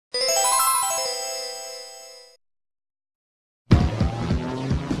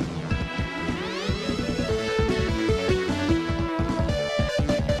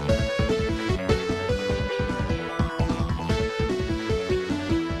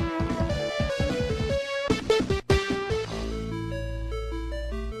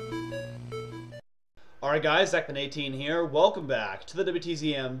Alright guys, Zachman18 here. Welcome back to the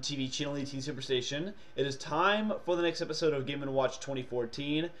WTZM TV channel, ET Superstation. It is time for the next episode of Game & Watch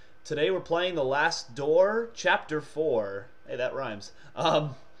 2014. Today we're playing The Last Door, Chapter 4. Hey, that rhymes.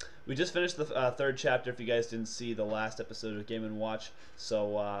 We just finished the third chapter if you guys didn't see the last episode of Game & Watch.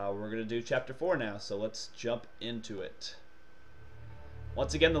 So we're going to do Chapter 4 now, so let's jump into it.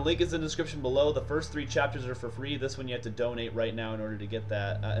 Once again, the link is in the description below. The first 3 chapters are for free. This one you have to donate right now in order to get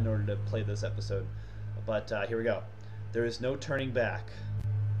that, in order to play this episode. But here we go. There is no turning back.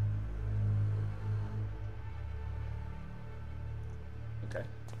 Okay.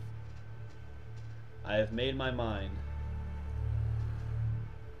 I have made my mind.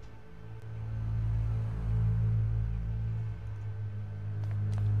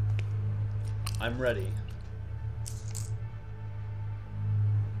 I'm ready.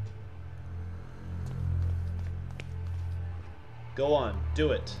 Go on,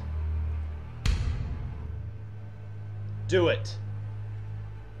 do it. Do it.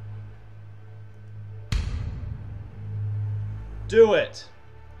 Do it.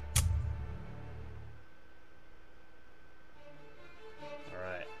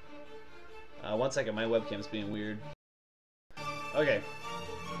 Alright. One second, my webcam's being weird. Okay.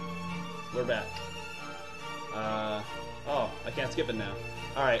 We're back. Oh, I can't skip it now.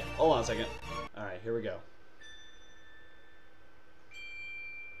 Alright, hold on a second. Alright, here we go.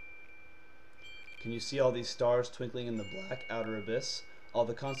 Can you see all these stars twinkling in the black outer abyss? All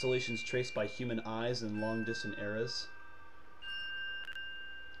the constellations traced by human eyes in long-distant eras?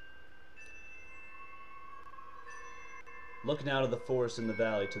 Look now to the forest in the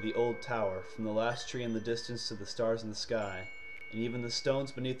valley, to the old tower, from the last tree in the distance to the stars in the sky. And even the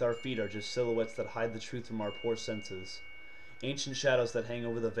stones beneath our feet are just silhouettes that hide the truth from our poor senses. Ancient shadows that hang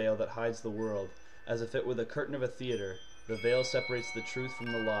over the veil that hides the world. As if it were the curtain of a theater, the veil separates the truth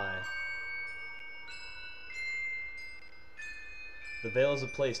from the lie. The veil is a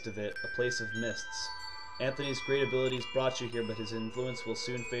place, DeVitt, a place of mists. Anthony's great abilities brought you here, but his influence will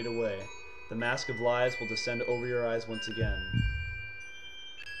soon fade away. The mask of lies will descend over your eyes once again.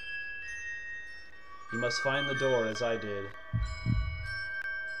 You must find the door, as I did.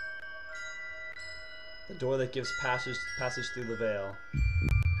 The door that gives passage through the veil.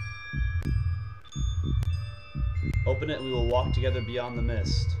 Open it and we will walk together beyond the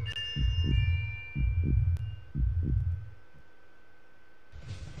mist.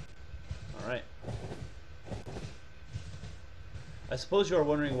 Alright. I suppose you are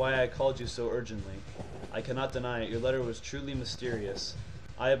wondering why I called you so urgently. I cannot deny it. Your letter was truly mysterious.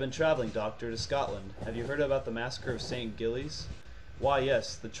 I have been traveling, Doctor, to Scotland. Have you heard about the massacre of St. Gillies? Why,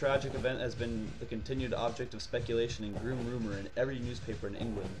 yes. The tragic event has been the continued object of speculation and grim rumor in every newspaper in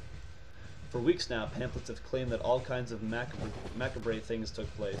England. For weeks now, pamphlets have claimed that all kinds of macabre things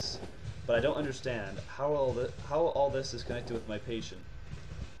took place. But I don't understand how all this is connected with my patient.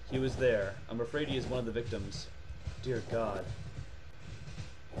 He was there. I'm afraid he is one of the victims. Dear God.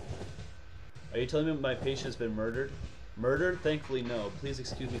 Are you telling me my patient has been murdered? Murdered? Thankfully, no. Please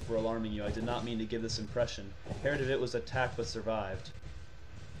excuse me for alarming you. I did not mean to give this impression. Herr DeVitt was attacked but survived.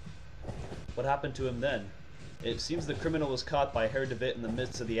 What happened to him then? It seems the criminal was caught by Herr DeVitt in the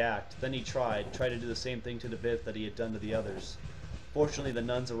midst of the act. Then he tried to do the same thing to DeVitt that he had done to the others. Fortunately, the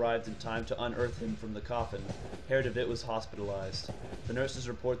nuns arrived in time to unearth him from the coffin. Herr DeVitt was hospitalized. The nurses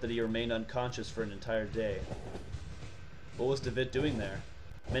report that he remained unconscious for an entire day. What was DeVitt doing there?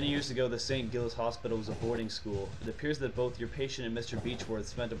 Many years ago, the St. Gilles Hospital was a boarding school. It appears that both your patient and Mr. Beechworth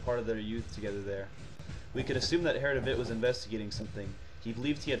spent a part of their youth together there. We could assume that Herr DeVitt was investigating something. He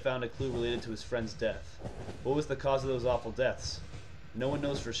believed he had found a clue related to his friend's death. What was the cause of those awful deaths? No one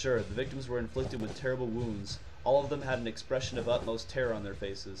knows for sure. The victims were inflicted with terrible wounds. All of them had an expression of utmost terror on their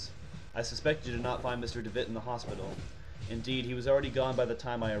faces. I suspect you did not find Mr. DeVitt in the hospital. Indeed, he was already gone by the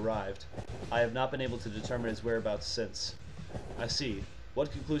time I arrived. I have not been able to determine his whereabouts since. I see.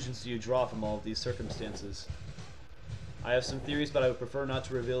 What conclusions do you draw from all of these circumstances? I have some theories, but I would prefer not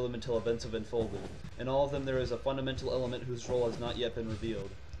to reveal them until events have unfolded. In all of them there is a fundamental element whose role has not yet been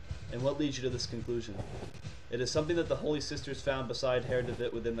revealed. And what leads you to this conclusion? It is something that the Holy Sisters found beside Herr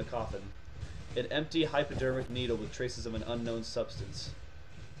DeVitt within the coffin. An empty hypodermic needle with traces of an unknown substance.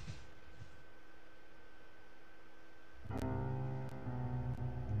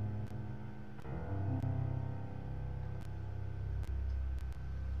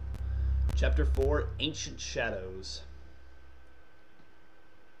 Chapter 4, Ancient Shadows.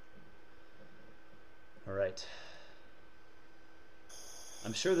 Alright.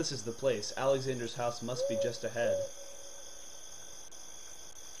 I'm sure this is the place. Alexander's house must be just ahead.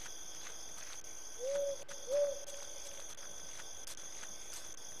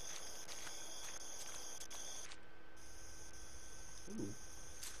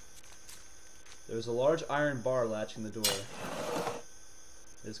 There's a large iron bar latching the door.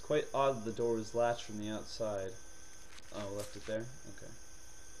 It is quite odd that the door was latched from the outside. Oh, left it there? Okay.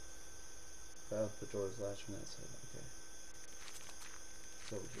 Oh, the door is latched from the outside. Okay.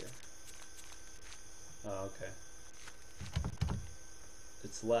 It's over here. Oh, okay.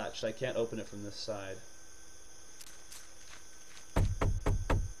 It's latched. I can't open it from this side.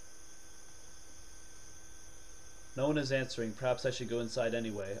 No one is answering. Perhaps I should go inside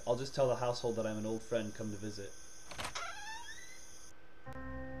anyway. I'll just tell the household that I'm an old friend come to visit.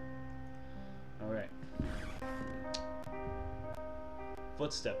 Alright.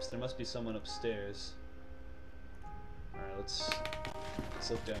 Footsteps. There must be someone upstairs. Alright, let's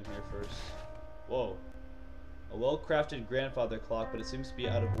look down here first. Whoa. A well-crafted grandfather clock, but it seems to be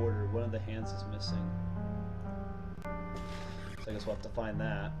out of order. One of the hands is missing. So I guess we'll have to find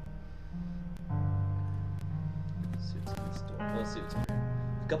that. Let's see what's in this door. Let's see what's here.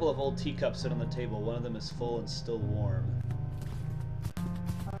 A couple of old teacups sit on the table. One of them is full and still warm.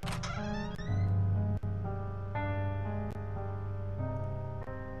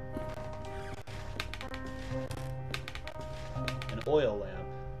 An oil lamp.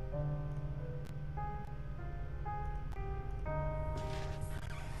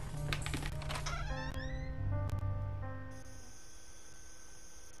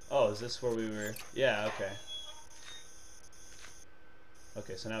 Oh, is this where we were? Yeah, okay.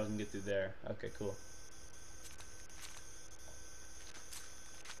 Okay, so now we can get through there. Okay, cool.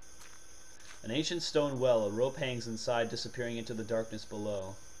 An ancient stone well. A rope hangs inside, disappearing into the darkness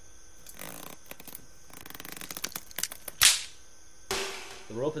below.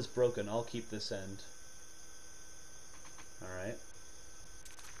 The rope is broken. I'll keep this end. Alright.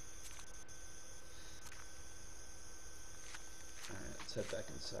 Alright, let's head back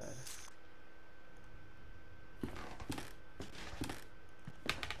inside.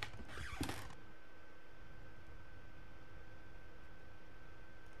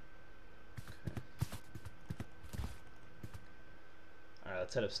 Alright,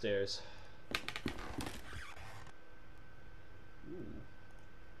 let's head upstairs.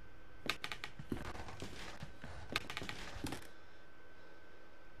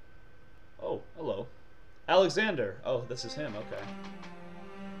 Oh, hello. Alexander! Oh, this is him, okay.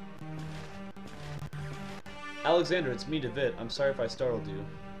 Alexander, it's me, David. I'm sorry if I startled you.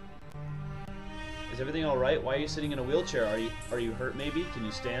 Is everything alright? Why are you sitting in a wheelchair? Are you hurt maybe? Can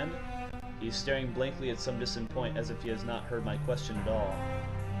you stand? He's staring blankly at some distant point as if he has not heard my question at all.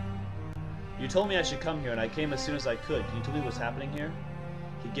 You told me I should come here and I came as soon as I could. Can you tell me what's happening here?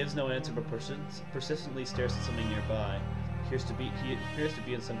 He gives no answer but persistently stares at something nearby. He appears to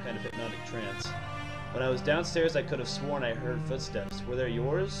be in some kind of hypnotic trance. When I was downstairs, I could have sworn I heard footsteps. Were they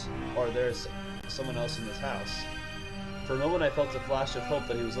yours? Or there's someone else in this house? For a moment, I felt a flash of hope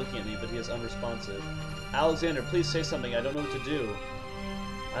that he was looking at me, but he is unresponsive. Alexander, please say something. I don't know what to do.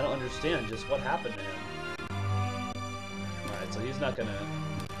 I don't understand. Just what happened to him? Alright, so he's not gonna...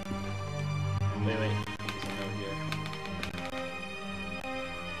 Wait. There's a note here.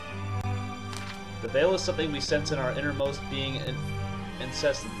 The veil is something we sense in our innermost being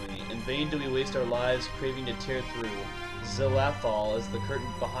incessantly. In vain do we waste our lives craving to tear through. Zilathal is the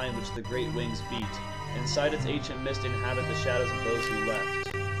curtain behind which the great wings beat. Inside its ancient mist inhabit the shadows of those who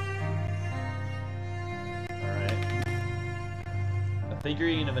left. Alright. A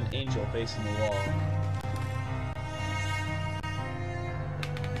figurine of an angel facing the wall.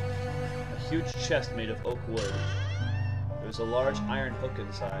 A huge chest made of oak wood. There's a large iron hook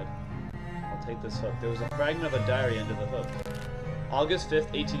inside. I'll take this hook. There was a fragment of a diary under the hook. August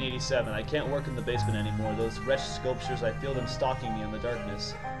 5th, 1887. I can't work in the basement anymore. Those wretched sculptures, I feel them stalking me in the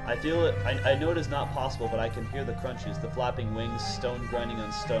darkness. I feel it. I know it is not possible, but I can hear the crunches, the flapping wings, stone grinding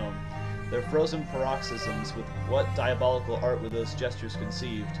on stone. Their frozen paroxysms. With what diabolical art were those gestures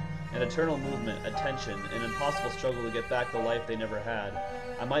conceived? An eternal movement, a tension, an impossible struggle to get back the life they never had.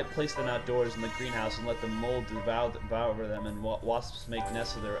 I might place them outdoors in the greenhouse and let the mold devour them, and wasps make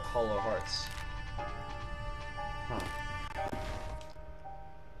nests of their hollow hearts. Huh.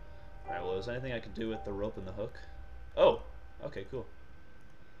 Alright, well, is there anything I could do with the rope and the hook? Oh! Okay, cool.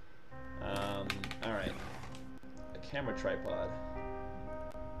 Alright. A camera tripod.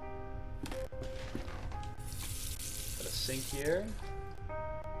 Got a sink here.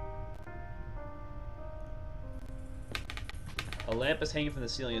 A lamp is hanging from the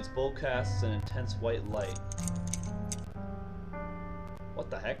ceiling. Its bulb casts an intense white light. What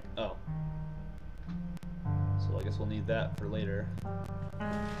the heck? Oh. So I guess we'll need that for later.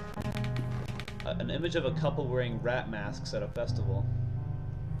 An image of a couple wearing rat masks at a festival.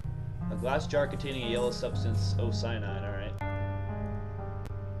 A glass jar containing a yellow substance, cyanide, alright.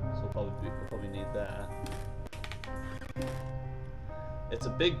 So we'll probably we'll probably need that. It's a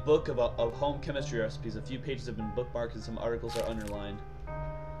big book of home chemistry recipes. A few pages have been bookmarked and some articles are underlined.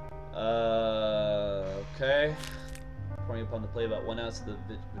 Okay. Pouring upon the plate about 1 ounce of the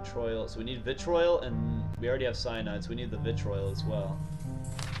vitriol. So we need vitriol, and we already have cyanide, so we need the vitriol as well.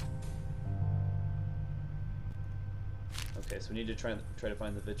 Okay, so we need to try to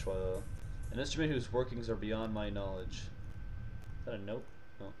find the vitriol. An instrument whose workings are beyond my knowledge. Is that a note?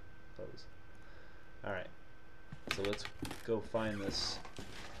 No, that was. Alright. So let's go find this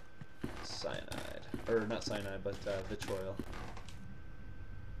cyanide. Or not cyanide, but vitriol.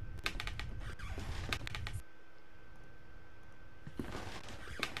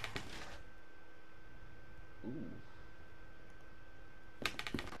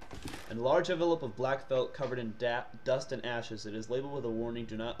 A large envelope of black felt covered in dust and ashes. It is labeled with a warning,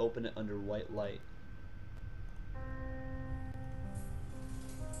 do not open it under white light.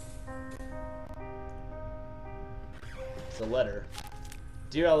 It's a letter.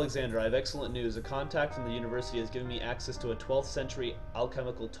 Dear Alexander, I have excellent news. A contact from the university has given me access to a 12th century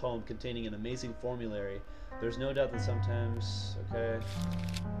alchemical tome containing an amazing formulary. There's no doubt that sometimes... Okay.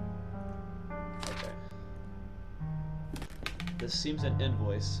 This seems an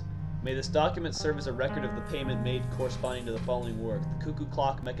invoice. May this document serve as a record of the payment made corresponding to the following work. The cuckoo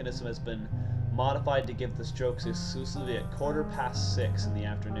clock mechanism has been modified to give the strokes exclusively at 6:15 in the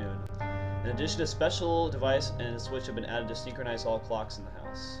afternoon. In addition, a special device and a switch have been added to synchronize all clocks in the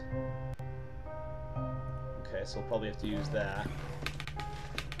house. Okay, so we'll probably have to use that.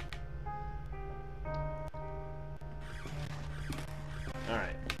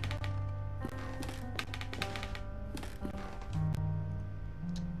 Alright.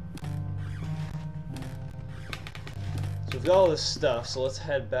 So we've got all this stuff, so let's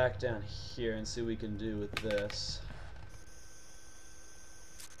head back down here and see what we can do with this.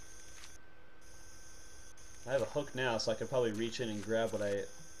 I have a hook now, so I could probably reach in and grab what I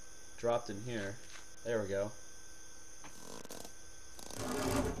dropped in here. There we go.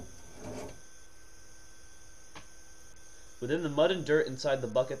 Within the mud and dirt inside the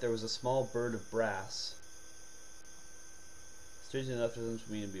bucket, there was a small bird of brass. Strangely enough, there doesn't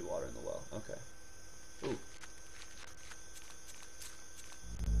mean to be water in the well. Okay. Ooh.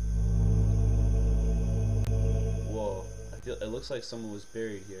 Whoa. It looks like someone was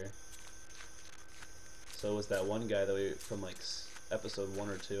buried here. So was that one guy that we from like episode 1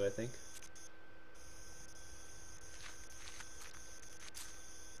 or 2, I think.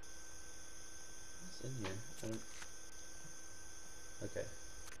 What's in here? I don't... Okay.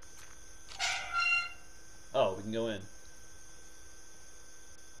 Oh, we can go in.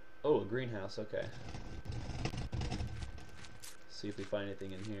 Oh, a greenhouse. Okay. See if we find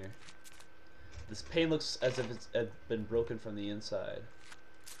anything in here. This pane looks as if it's been broken from the inside.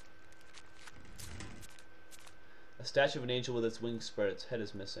 A statue of an angel with its wings spread. Its head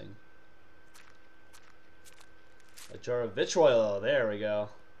is missing. A jar of vitriol. There we go.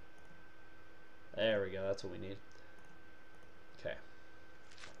 There we go. That's what we need. Okay.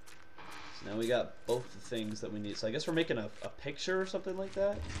 So now we got both the things that we need. So I guess we're making a picture or something like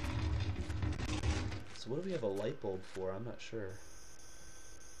that. So what do we have a light bulb for? I'm not sure.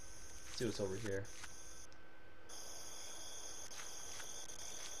 Let's see what's over here.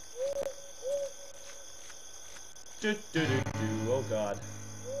 Oh god.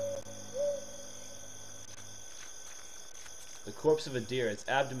 The corpse of a deer, its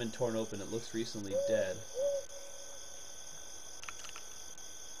abdomen torn open, it looks recently dead.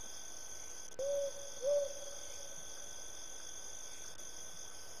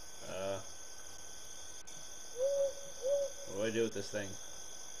 What do I do with this thing?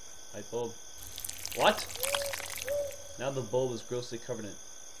 Light bulb. What? Now the bulb is grossly covered in...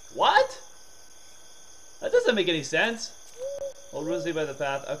 What? That doesn't make any sense. Old Rosie by the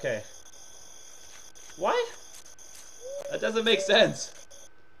path. Okay. What? That doesn't make sense.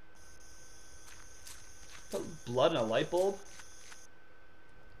 Put blood in a light bulb?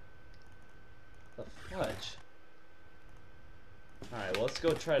 The fudge. Alright, well, let's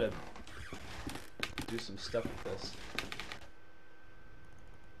go try to do some stuff with this.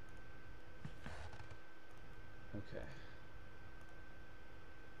 Okay.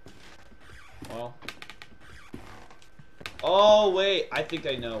 Well. Oh, wait. I think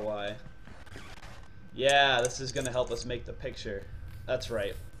I know why. Yeah, this is going to help us make the picture. That's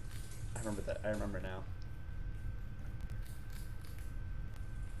right. I remember that. I remember now.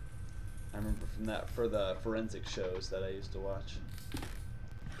 I remember from that for the forensic shows that I used to watch.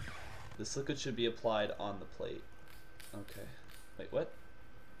 This liquid should be applied on the plate. Okay. Wait, what?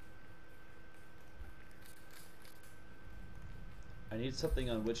 I need something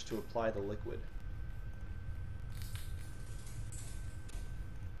on which to apply the liquid.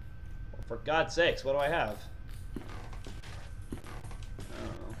 Well, for God's sakes, what do I have? I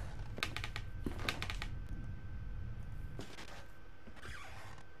don't know.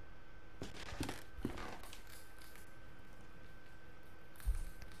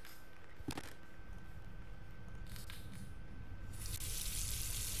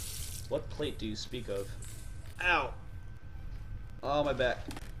 What plate do you speak of? Ow! Oh, my back.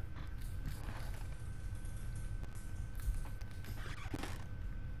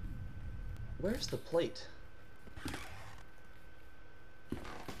 Where's the plate? I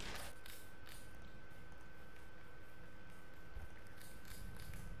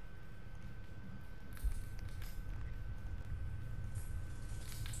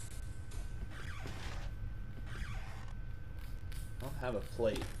don't have a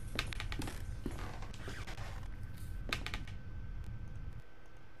plate.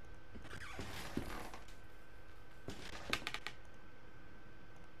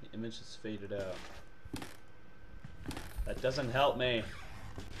 Image is faded out. That doesn't help me.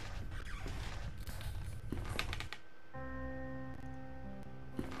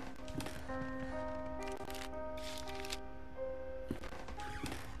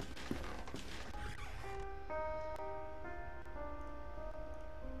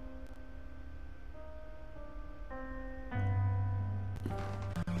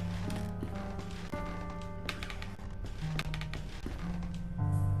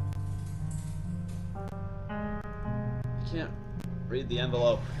 Can't read the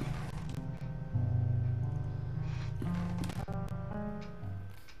envelope.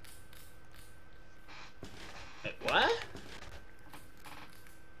 Wait, what?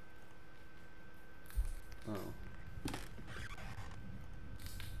 Oh.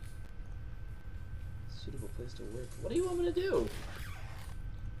 Suitable place to work. What do you want me to do?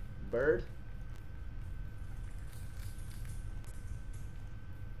 Bird?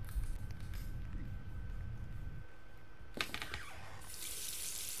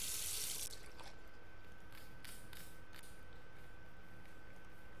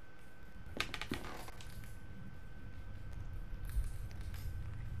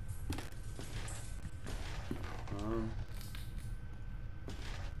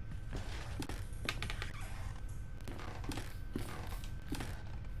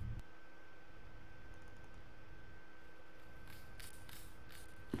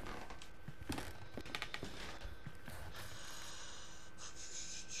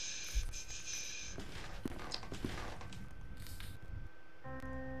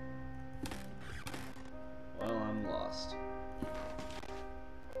 Well, I'm lost.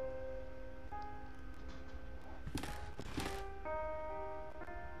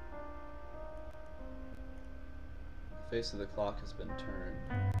 The face of the clock has been turned.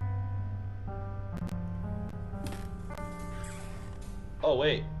 Oh,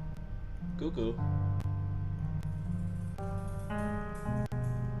 wait. Cuckoo.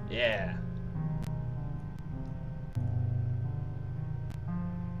 Yeah.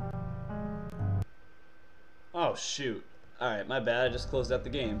 Oh, shoot. Alright, my bad. I just closed out the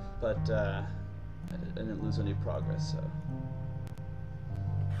game, but I didn't lose any progress, so.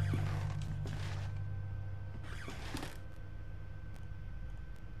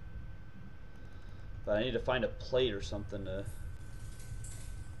 But I need to find a plate or something to...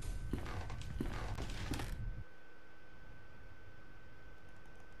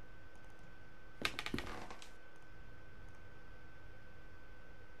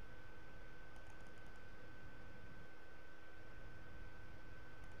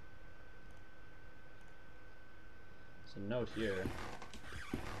 There's a note here.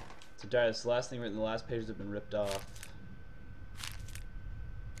 It's a diary. This last thing written, the last pages have been ripped off.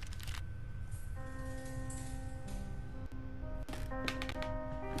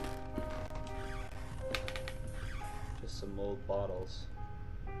 Just some old bottles.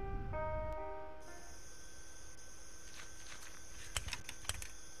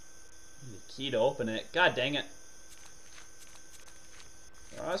 Need a key to open it. God dang it.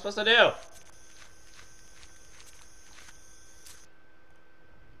 What am I supposed to do?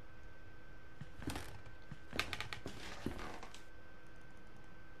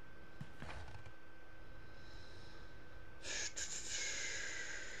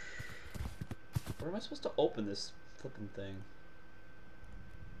 Where am I supposed to open this flipping thing?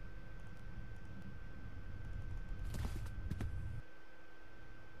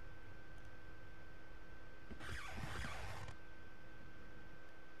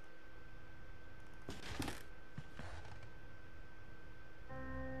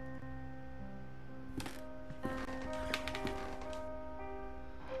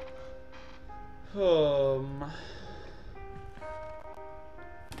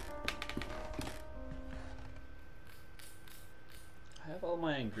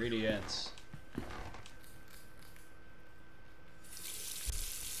 Ingredients.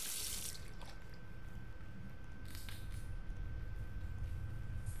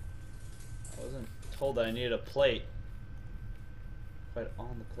 I wasn't told that I needed a plate. Right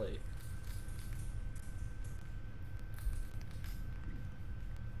on the plate.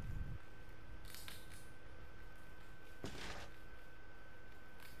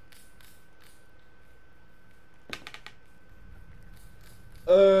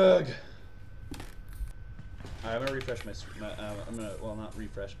 Ugh. Alright, I'm gonna refresh well, not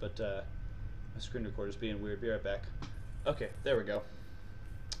refresh, but my screen recorder's being weird. Be right back. Okay, there we go.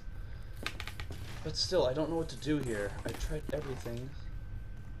 But still, I don't know what to do here. I tried everything.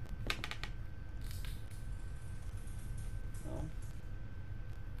 No.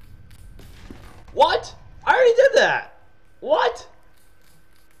 What? I already did that! What?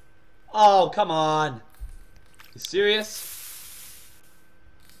 Oh, come on. You serious?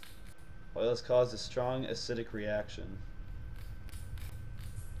 Oils cause a strong acidic reaction.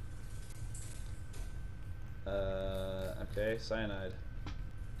 Okay, cyanide.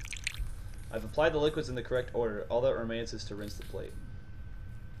 I've applied the liquids in the correct order. All that remains is to rinse the plate.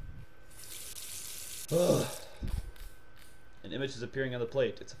 An image is appearing on the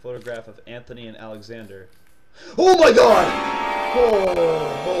plate. It's a photograph of Anthony and Alexander. Oh my god!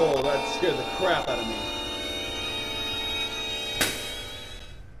 Oh, that scared the crap out of me.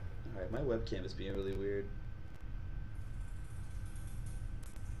 Alright, my webcam is being really weird.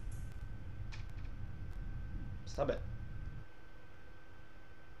 Stop it.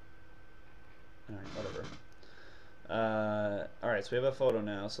 Alright, whatever. Alright, so we have a photo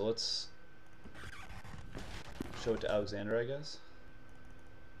now, so let's show it to Alexander, I guess.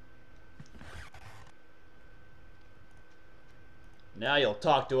 Now you'll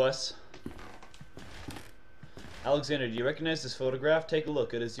talk to us. Alexander, do you recognize this photograph? Take a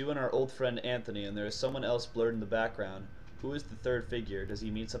look. It is you and our old friend Anthony, and there is someone else blurred in the background. Who is the third figure? Does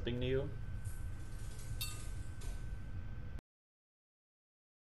he mean something to you?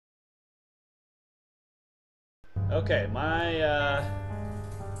 Okay, my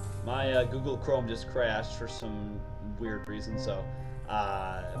Google Chrome just crashed for some weird reason, so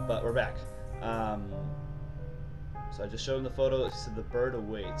but we're back. So I just showed him the photo. It said the bird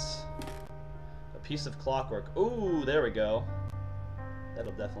awaits. A piece of clockwork. Ooh, there we go.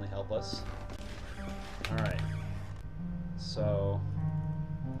 That'll definitely help us. Alright. So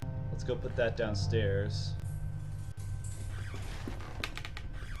let's go put that downstairs.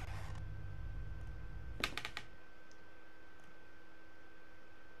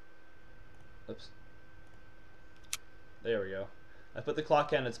 Oops. There we go. I put the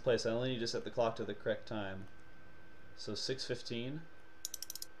clock in its place. I only need to set the clock to the correct time. So 6:15.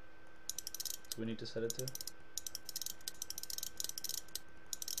 Do we need to set it to?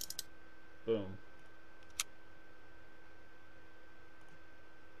 Boom.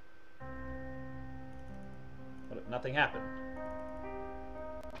 What if nothing happened?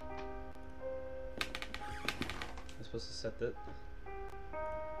 I'm supposed to set that.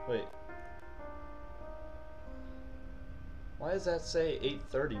 Wait. Why does that say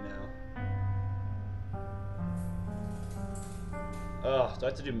 8:30 now? Oh, do I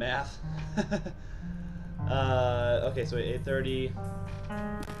have to do math? Okay, so 8:30.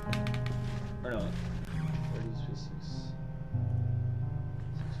 Or no.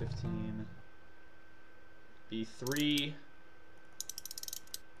 6:15. Be 3.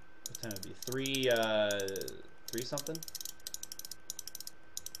 What time would it be? 3 something?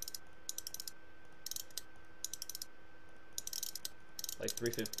 Like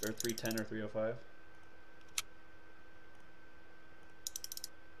 3:50 or 3:10 or 3:05.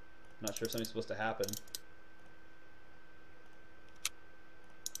 Not sure if something's supposed to happen.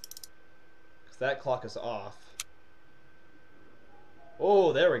 Because that clock is off.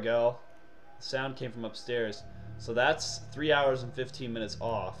 Oh, there we go. The sound came from upstairs. So that's 3 hours and 15 minutes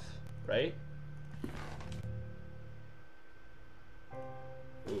off, right?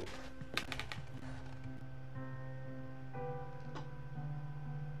 Ooh.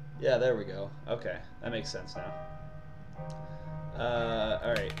 Yeah, there we go. Okay, that makes sense now.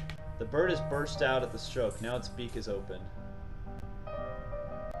 Alright. The bird has burst out at the stroke. Now its beak is open.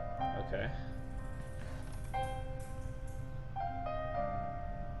 Okay.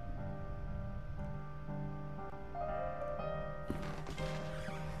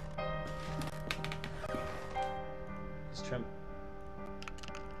 Let's trim.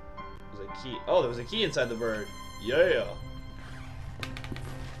 There's a key. Oh, there was a key inside the bird. Yeah.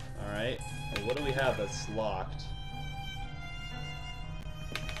 Alright. Well, what do we have that's locked?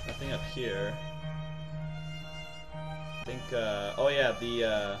 Nothing up here. I think, oh yeah,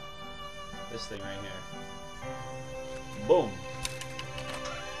 this thing right here. Boom.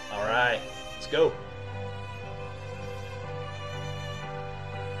 Alright, let's go.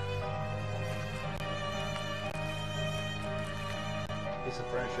 Piece of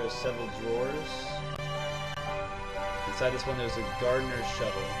furniture has several drawers. Inside this one there's a gardener's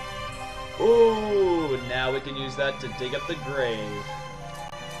shovel. Ooh, now we can use that to dig up the grave.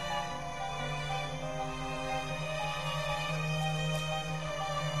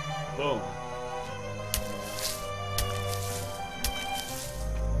 Boom.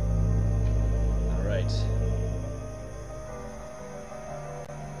 Alright.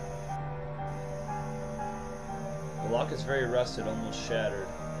 The lock is very rusted, almost shattered.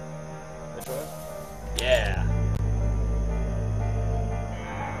 Which one? Yeah.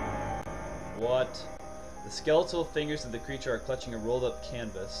 What? The skeletal fingers of the creature are clutching a rolled up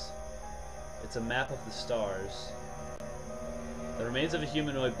canvas. It's a map of the stars. The remains of a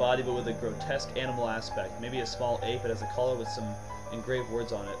humanoid body but with a grotesque animal aspect. Maybe a small ape. It has a collar with some engraved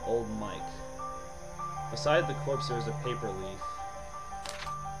words on it. Old Mike. Beside the corpse there is a paper leaf.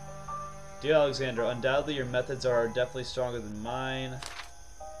 Dear Alexander, undoubtedly your methods are definitely stronger than mine.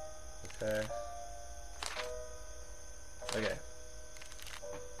 Okay. Okay.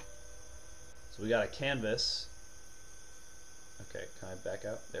 So we got a canvas. Okay, can I back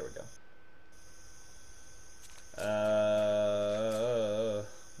out? There we go.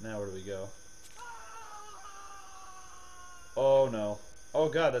 Now where do we go? Oh no. Oh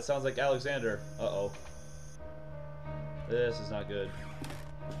god, that sounds like Alexander. Uh-oh. This is not good.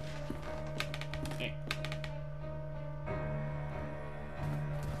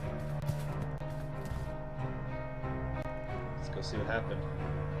 Let's go see what happened.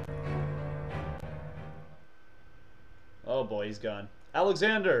 Oh boy, he's gone.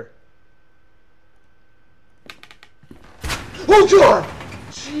 Alexander! Oh god!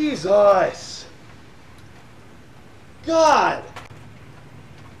 Jesus! God!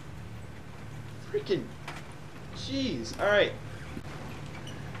 Freaking... Jeez. Alright.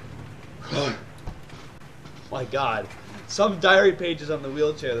 My god. Some diary pages on the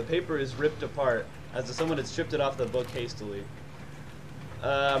wheelchair. The paper is ripped apart, as if someone had stripped it off the book hastily.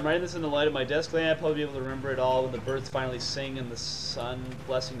 I'm writing this in the light of my desk lamp. I'll probably be able to remember it all when the birds finally sing and the sun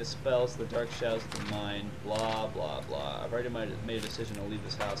blessing dispels the dark shadows of the mind. Blah, blah, blah. I've already made a decision to leave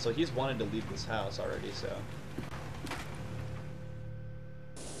this house. So he's wanted to leave this house already, so...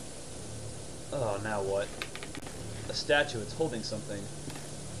 Oh, now what? A statue. It's holding something.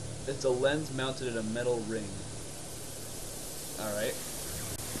 It's a lens mounted in a metal ring. Alright.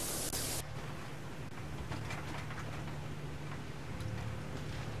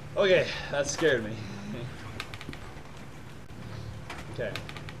 Okay, that scared me. Okay.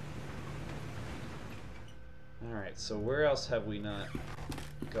 Alright, so where else have we not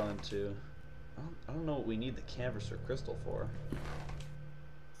gone to? I don't know what we need the canvas or crystal for.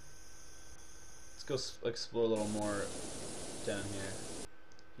 Let's go explore a little more down here.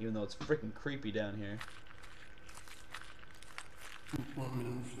 Even though it's freaking creepy down here.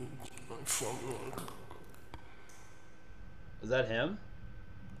 Was that him?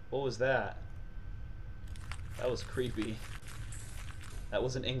 What was that? That was creepy. That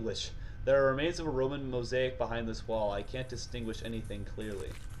wasn't English. There are remains of a Roman mosaic behind this wall. I can't distinguish anything clearly.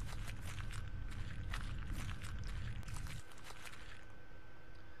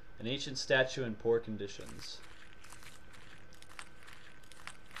 An ancient statue in poor conditions.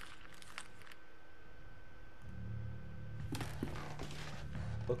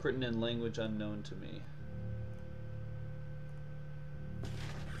 Book written in language unknown to me.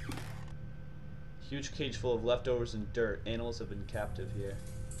 Huge cage full of leftovers and dirt. Animals have been captive here.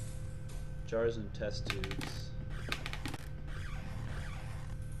 Jars and test tubes.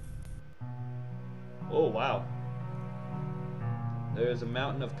 Oh, wow. There's a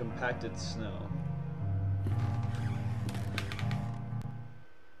mountain of compacted snow.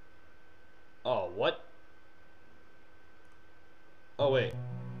 Oh, what? Oh, wait.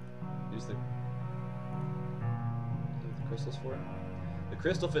 Use the crystals for it? The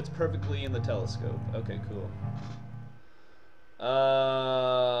crystal fits perfectly in the telescope. Okay, cool.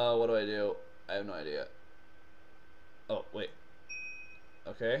 What do I do? I have no idea. Oh, wait.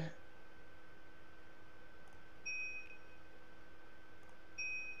 Okay.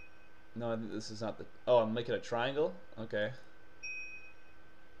 No, this is not the... Oh, I'm making a triangle? Okay.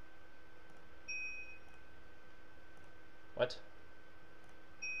 What?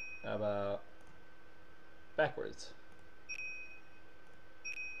 How about... backwards?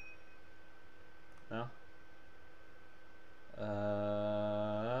 No?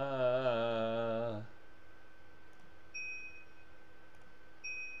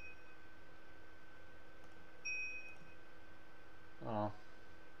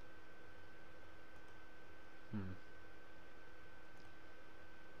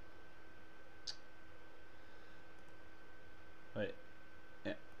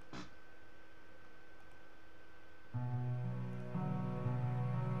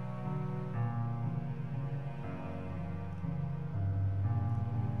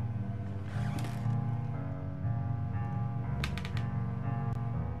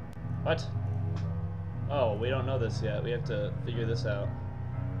 What? Oh, we don't know this yet. We have to figure this out.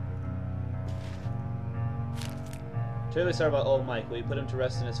 Terribly sorry about old Mike. Will you put him to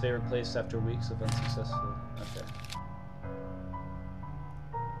rest in his favorite place after weeks of unsuccessful... Okay.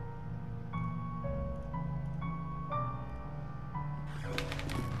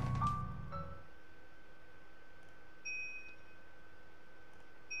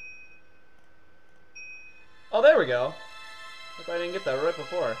 Oh, there we go. If I didn't get that right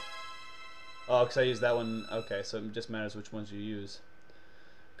before. Oh, because I used that one. Okay, so it just matters which ones you use.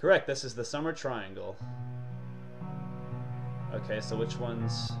 Correct, this is the summer triangle. Okay, so which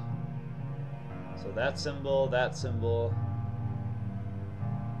ones? So that symbol, that symbol.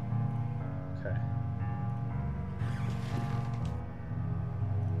 Okay.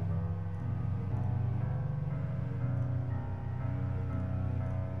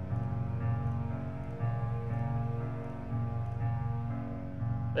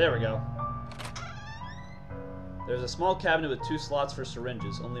 There we go. There's a small cabinet with 2 slots for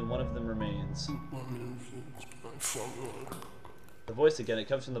syringes. Only one of them remains. The voice again. It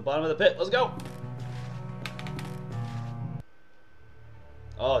comes from the bottom of the pit. Let's go!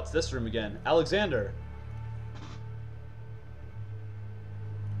 Oh, it's this room again. Alexander!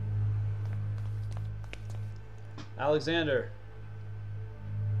 Alexander!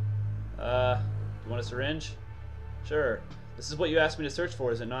 Do you want a syringe? Sure. This is what you asked me to search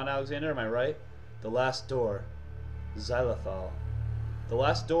for, is it not, Alexander? Am I right? The last door. Xylothal. The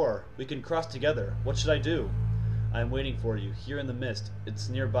last door. We can cross together. What should I do? I am waiting for you, here in the mist. It's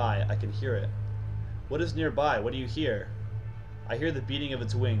nearby. I can hear it. What is nearby? What do you hear? I hear the beating of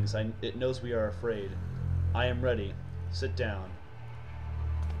its wings. It knows we are afraid. I am ready. Sit down.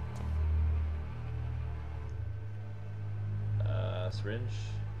 Syringe.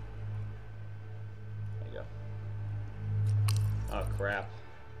 There you go. Oh, crap.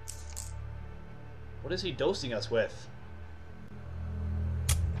 What is he dosing us with?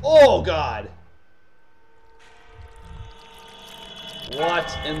 Oh, God!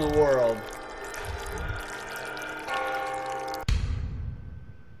 What in the world?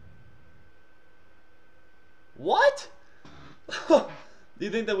 What? Do you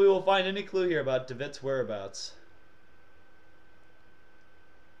think that we will find any clue here about DeWitt's whereabouts?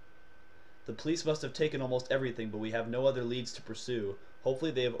 The police must have taken almost everything, but we have no other leads to pursue. Hopefully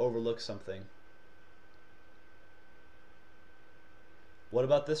they have overlooked something. What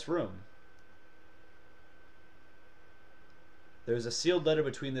about this room? There is a sealed letter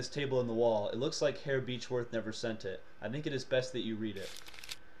between this table and the wall. It looks like Herr Beechworth never sent it. I think it is best that you read it.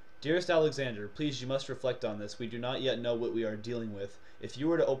 Dearest Alexander, please, you must reflect on this. We do not yet know what we are dealing with. If you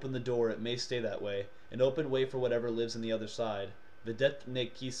were to open the door, it may stay that way. An open way for whatever lives on the other side. Vedet ne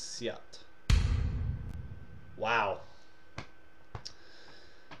quisiat. Wow.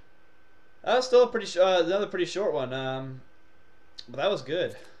 That was still a pretty another pretty short one. But that was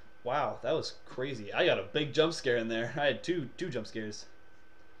good. Wow, that was crazy. I got a big jump scare in there. I had two jump scares.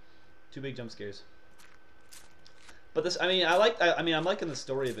 2 big jump scares. But this, I mean, I'm liking the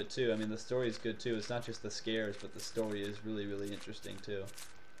story of it too. I mean, the story is good too. It's not just the scares, but the story is really, really interesting too.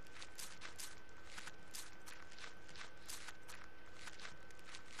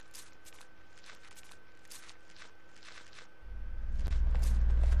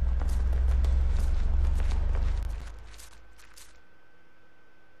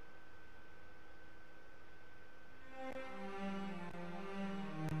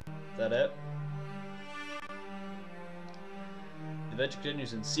 Is that it? The adventure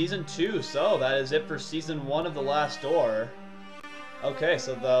continues in season 2, so that is it for season 1 of The Last Door. Okay,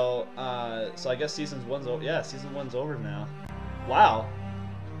 so though, so I guess season 1's over. Yeah, season 1's over now. Wow.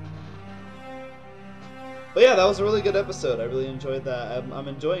 But yeah, that was a really good episode. I really enjoyed that. I'm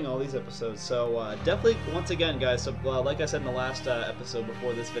enjoying all these episodes. So definitely, once again, guys. So like I said in the last episode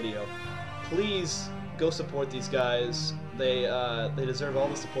before this video, please go support these guys. They deserve all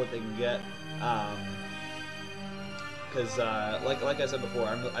the support they can get. Because like I said before,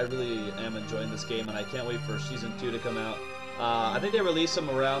 I really am enjoying this game, and I can't wait for season 2 to come out. I think they release them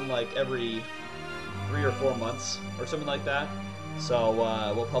around like every 3 or 4 months or something like that. So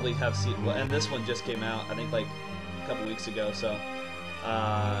we'll probably have and this one just came out, I think like a couple weeks ago. So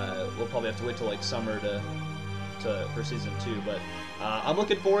we'll probably have to wait till like summer for season 2. But I'm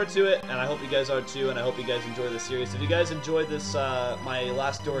looking forward to it, and I hope you guys are too. And I hope you guys enjoy this series. If you guys enjoyed this my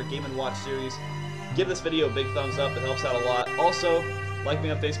Last Door Game & Watch series, give this video a big thumbs up. It helps out a lot. Also, like me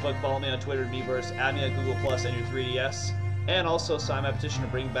on Facebook, follow me on Twitter, MIIVERSE, add me on Google Plus and your 3DS, and also sign my petition to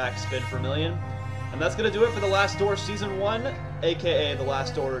bring back Spin for a Million. And that's going to do it for The Last Door Season 1, aka The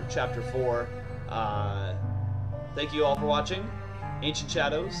Last Door Chapter 4. Thank you all for watching. Ancient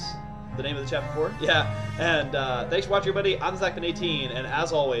Shadows, the name of the chapter before. Yeah. And thanks for watching, everybody. I'm Zachman18, and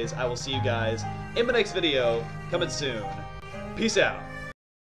as always, I will see you guys in my next video coming soon. Peace out.